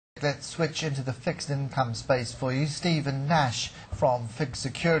let's switch into the fixed income space for you. Stephen Nash from FIIG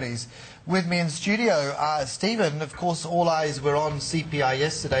Securities with me in studio. Stephen, of course, all eyes were on CPI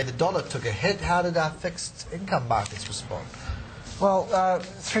yesterday. The dollar took a hit. How did our fixed income markets respond? Well,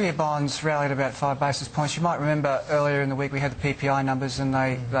 three-year bonds rallied about 5 basis points. You might remember earlier in the week we had the PPI numbers and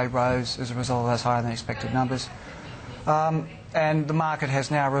they rose as a result of those higher than expected numbers. And the market has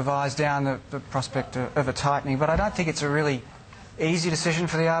now revised down the prospect of a tightening, but I don't think it's a really easy decision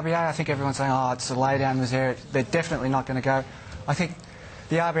for the RBA. I think everyone's saying, oh, it's a lay down in this area. They're definitely not going to go. I think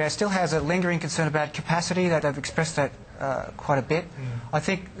the RBA still has a lingering concern about capacity. That they've expressed that quite a bit. I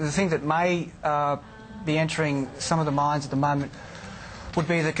think the thing that may be entering some of the minds at the moment would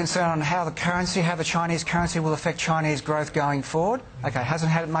be the concern on how the Chinese currency will affect Chinese growth going forward. Okay,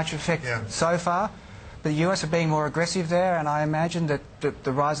 hasn't had much effect so far. But the US are being more aggressive there, and I imagine that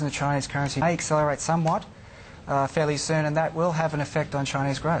the rise in the Chinese currency may accelerate somewhat fairly soon, and that will have an effect on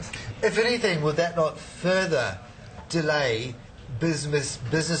Chinese growth. If anything, would that not further delay business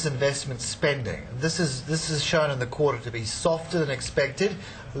investment spending? This is shown in the quarter to be softer than expected.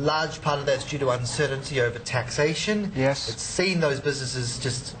 A large part of that's due to uncertainty over taxation. Yes. It's seen those businesses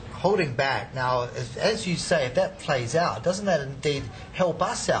just holding back. Now, as you say, if that plays out, doesn't that indeed help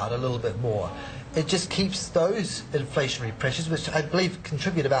us out a little bit more? It just keeps those inflationary pressures, which I believe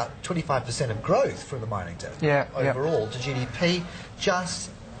contribute about 25% of growth from the mining sector overall to GDP,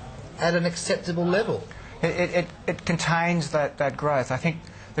 just at an acceptable level. It contains that growth. I think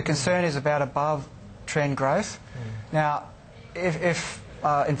the concern is about above-trend growth. Now, if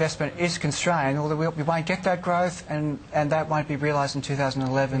investment is constrained, we won't get that growth, and that won't be realised in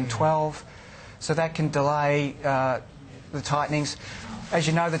 2011-12, so that can delay the tightenings. As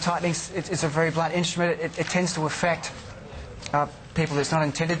you know, the tightenings, it's a very blunt instrument. It tends to affect people it's not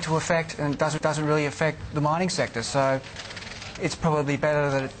intended to affect, and doesn't really affect the mining sector. So it's probably better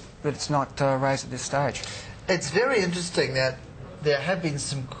that it's not raised at this stage. It's very interesting that there have been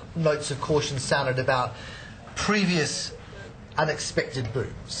some notes of caution sounded about previous unexpected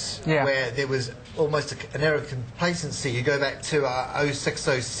booms, where there was almost an era of complacency. You go back to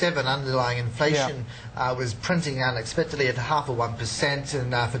 06-07, underlying inflation was printing unexpectedly at 0.5%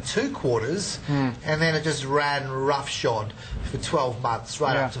 and for 2 quarters, and then it just ran roughshod for 12 months,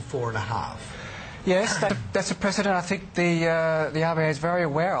 right up to 4.5%. Yes, that's a precedent I think the RBA is very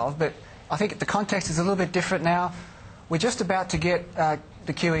aware of, but I think the context is a little bit different now. We're just about to get the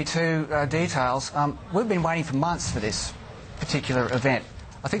QE2 details. We've been waiting for months for this particular event.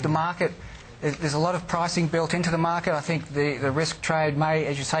 I think the market, there's a lot of pricing built into the market. I think the risk trade may,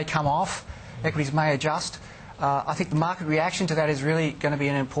 as you say, come off. Equities may adjust. I think the market reaction to that is really going to be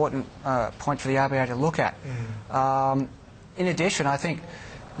an important point for the RBA to look at. In addition, I think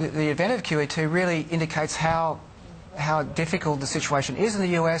the event of QE2 really indicates how difficult the situation is in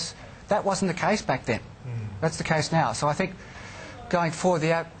the US. That wasn't the case back then. That's the case now. So I think going forward,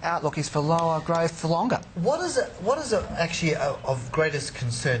 the outlook is for lower growth for longer. What is it actually of greatest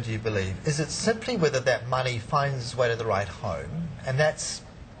concern, do you believe? Is it simply whether that money finds its way to the right home, and that's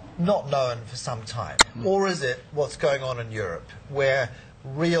not known for some time? Or is it what's going on in Europe, where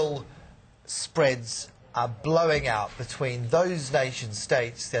real spreads are blowing out between those nation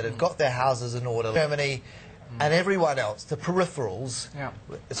states that have got their houses in order, Germany, and everyone else, the peripherals?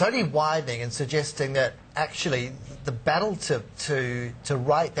 It's only widening and suggesting that actually the battle to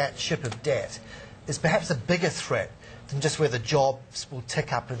right that ship of debt is perhaps a bigger threat than just whether jobs will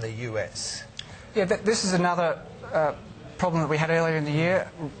tick up in the US. Yeah, this is another problem that we had earlier in the year.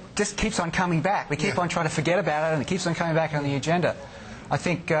 Just keeps on coming back. We keep on trying to forget about it, and it keeps on coming back on the agenda. I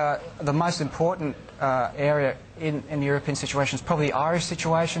think the most important area in the European situation is probably the Irish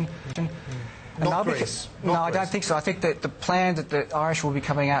situation. Not Greece. No, I don't think so. I think that the plan that the Irish will be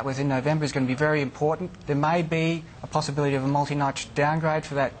coming out with in November is going to be very important. There may be a possibility of a multi-notch downgrade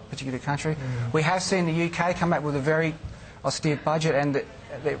for that particular country. We have seen the UK come out with a very austere budget, and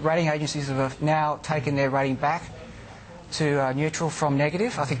the rating agencies have now taken their rating back to neutral from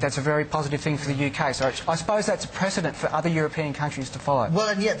negative. I think that's a very positive thing for the UK. So I suppose that's a precedent for other European countries to follow. Well,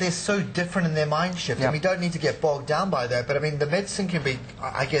 and yet they're so different in their mind shift, and we don't need to get bogged down by that. But I mean, the medicine can be,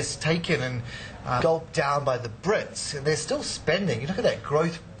 I guess, taken and gulped down by the Brits, and they're still spending. You look at that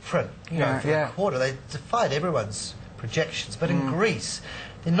growth print, for the quarter, they defied everyone's projections. But in Greece,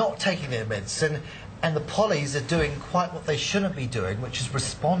 they're not taking their medicine, and the pollies are doing quite what they shouldn't be doing, which is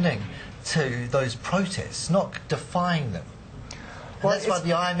responding to those protests, not defying them. Well, that's why the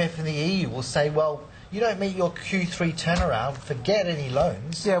IMF and the EU will say, well, you don't meet your Q3 turnaround, forget any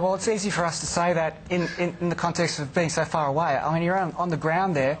loans. Yeah, well, it's easy for us to say that in the context of being so far away. I mean, you're on the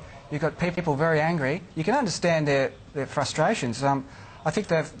ground there, you've got people very angry. You can understand their frustrations. I think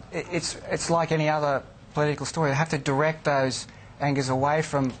it's like any other political story. They have to direct those angers away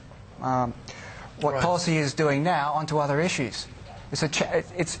from what policy is doing now onto other issues.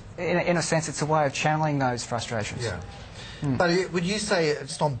 In a sense, it's a way of channeling those frustrations. Yeah. But would you say,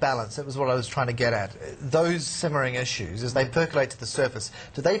 just on balance, that was what I was trying to get at, those simmering issues, as they percolate to the surface,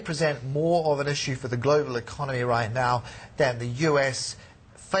 do they present more of an issue for the global economy right now than the US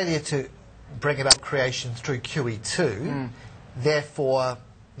failure to bring about creation through QE2, therefore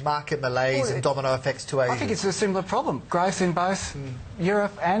market malaise and domino effects to Asia? I think it's a similar problem. Growth in both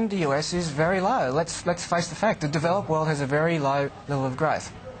Europe and the US is very low. Let's face the fact. The developed world has a very low level of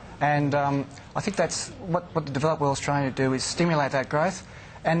growth. And I think that's what the developed world is trying to do, is stimulate that growth.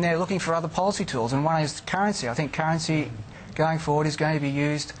 And they're looking for other policy tools. And one is currency. I think currency going forward is going to be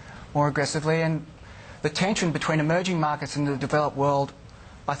used more aggressively. And the tension between emerging markets and the developed world,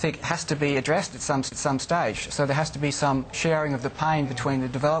 I think, has to be addressed at some stage. So there has to be some sharing of the pain between the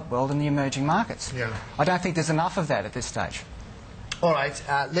developed world and the emerging markets. Yeah. I don't think there's enough of that at this stage. All right,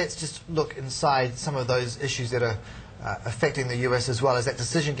 let's just look inside some of those issues that are affecting the US as well. As that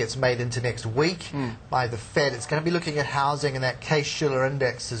decision gets made into next week by the Fed, it's going to be looking at housing and that Case-Shiller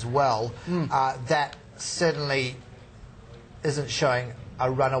index as well. That certainly isn't showing a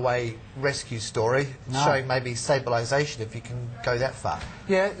runaway rescue story. It's showing maybe stabilisation, if you can go that far.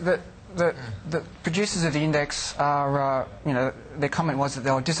 Yeah, the producers of the index are, their comment was that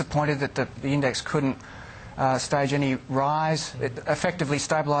they were disappointed that the index couldn't stage any rise, effectively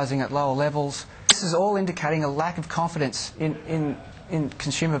stabilising at lower levels. This is all indicating a lack of confidence in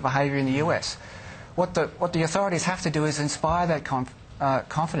consumer behaviour in the US. What the authorities have to do is inspire that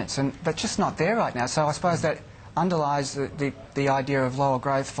confidence, and that's just not there right now. So I suppose that underlies the idea of lower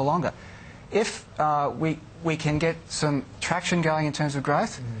growth for longer. If we can get some traction going in terms of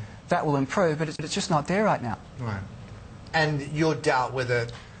growth, that will improve, but it's just not there right now. Right. And your doubt whether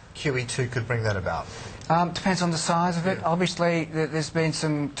QE2 could bring that about? Depends on the size of it. Yeah. Obviously, there's been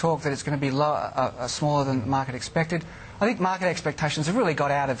some talk that it's going to be smaller than the market expected. I think market expectations have really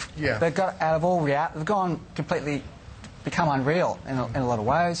got out of they've got out of all reality. They've gone completely become unreal in a lot of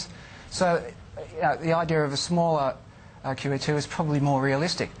ways. So the idea of a smaller QE2 is probably more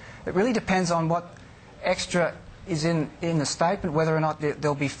realistic. It really depends on what extra is in the statement, whether or not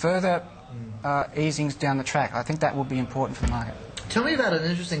there'll be further easings down the track. I think that will be important for the market. Tell me about an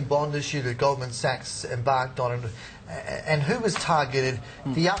interesting bond issue that Goldman Sachs embarked on, and who was targeted,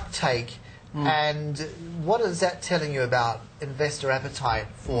 the uptake, and what is that telling you about investor appetite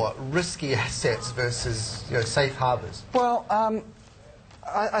for risky assets versus safe harbours? Well,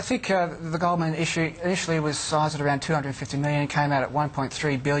 I think the Goldman issue initially was sized at around 250 million, came out at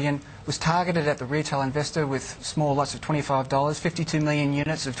 1.3 billion, was targeted at the retail investor with small lots of $25, 52 million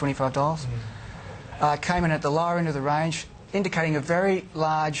units of $25. Came in at the lower end of the range, indicating a very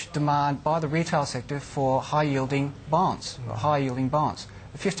large demand by the retail sector for high-yielding bonds, high-yielding bonds.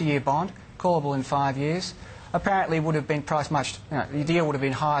 A 50-year bond, callable in 5 years, apparently would have been priced much, the deal would have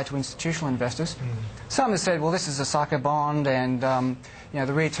been higher to institutional investors. Some have said, well, this is a sucker bond, and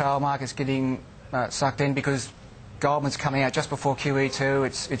the retail market's getting sucked in because Goldman's coming out just before QE2.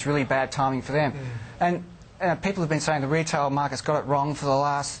 It's really bad timing for them. And people have been saying the retail market's got it wrong for the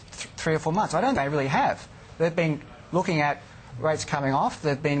last 3 or 4 months. I don't think they really have. They've been looking at rates coming off.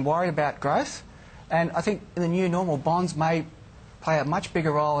 They've been worried about growth. And I think in the new normal, bonds may play a much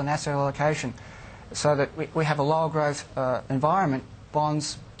bigger role in asset allocation. So that we have a lower growth environment,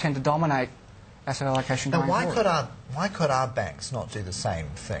 bonds tend to dominate asset allocation going forward. Why could our banks not do the same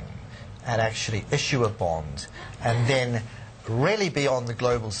thing and actually issue a bond and then really be on the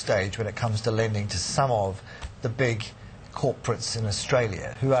global stage when it comes to lending to some of the big corporates in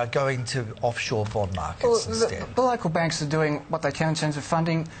Australia who are going to offshore bond markets instead? The local banks are doing what they can in terms of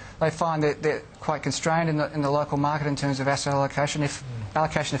funding. They find that they're quite constrained in the local market in terms of asset allocation. If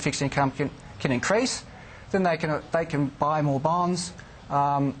allocation of fixed income can increase, then they can buy more bonds.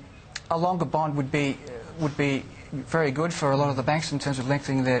 A longer bond would be very good for a lot of the banks in terms of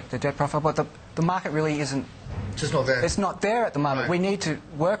lengthening their debt profile, but the market really isn't. Just not there. It's not there at the moment. Right. We need to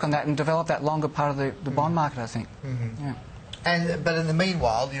work on that and develop that longer part of the bond market, I think. Yeah. But in the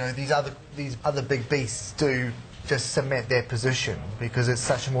meanwhile, these other big beasts do just cement their position because it's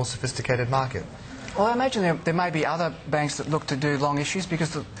such a more sophisticated market. Well, I imagine there may be other banks that look to do long issues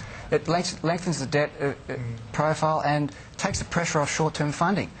because it lengthens the debt profile and takes the pressure off short-term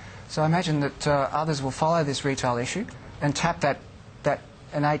funding. So I imagine that others will follow this retail issue and tap that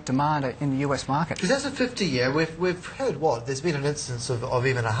innate demand in the US market. Because that's a 50-year. We've heard there's been an instance of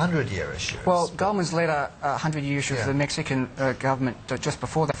even a 100-year issue. Well, Goldman's led a 100-year issue for the Mexican government just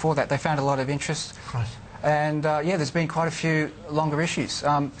before that. They found a lot of interest. Right. And yeah, there's been quite a few longer issues.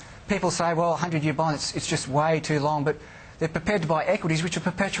 People say, well, 100-year bond, it's just way too long, but they're prepared to buy equities which are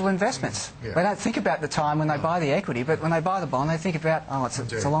perpetual investments. Yeah. They don't think about the time when they buy the equity, but when they buy the bond, they think about, oh, it's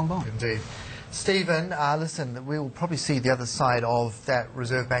a long bond. Indeed. Stephen, listen, we'll probably see the other side of that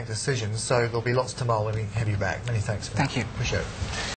Reserve Bank decision, so there'll be lots to mull when we have you back. Many thanks for that. Thank you. Appreciate it.